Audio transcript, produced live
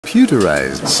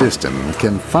computerized system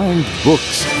can find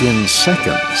books in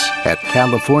seconds at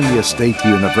California State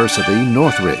University,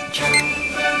 Northridge.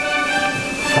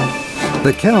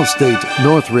 The Cal State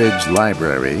Northridge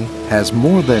Library has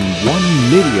more than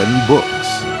 1 million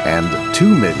books and 2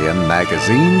 million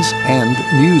magazines and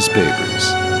newspapers.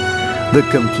 The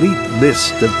complete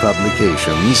list of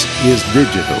publications is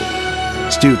digital.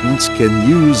 Students can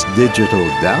use digital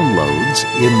downloads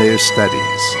in their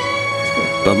studies.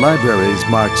 The library's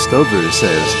Mark Stover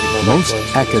says most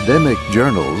academic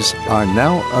journals are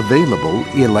now available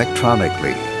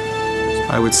electronically.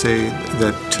 I would say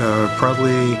that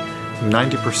probably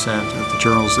 90% of the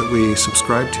journals that we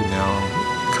subscribe to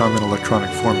now come in electronic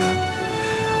format.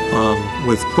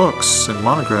 With books and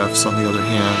monographs, on the other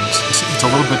hand, it's a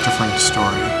little bit different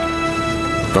story.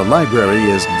 The library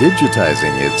is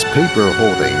digitizing its paper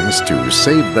holdings to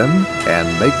save them and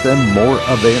make them more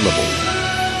available.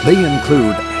 They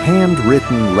include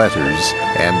handwritten letters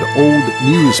and old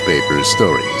newspaper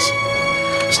stories.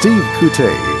 Steve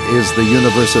Coute is the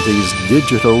university's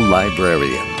digital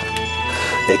librarian.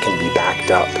 They can be backed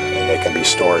up and they can be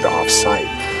stored off-site.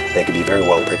 They can be very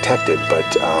well protected,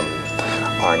 but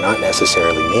are not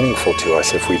necessarily meaningful to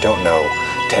us if we don't know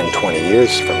 10, 20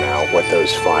 years from now what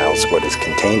is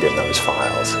contained in those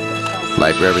files.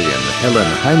 Librarian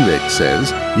Helen Heinrich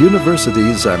says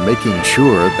universities are making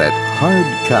sure that hard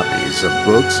copies of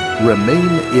books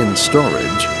remain in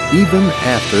storage even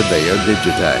after they are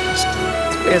digitized.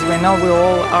 As we know, we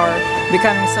all are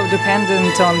becoming so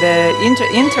dependent on the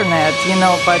internet,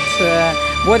 but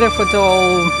what if it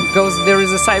all goes, there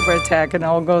is a cyber attack and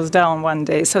all goes down one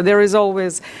day. So there is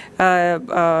always,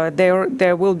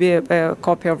 there will be a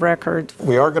copy of record.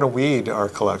 We are going to weed our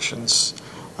collections.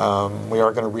 We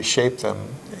are going to reshape them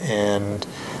and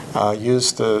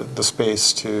use the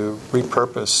space to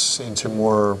repurpose into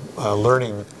more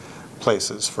learning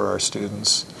places for our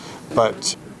students.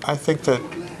 But I think that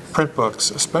print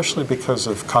books, especially because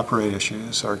of copyright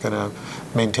issues, are going to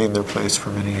maintain their place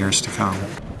for many years to come.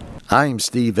 I'm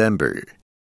Steve Ember.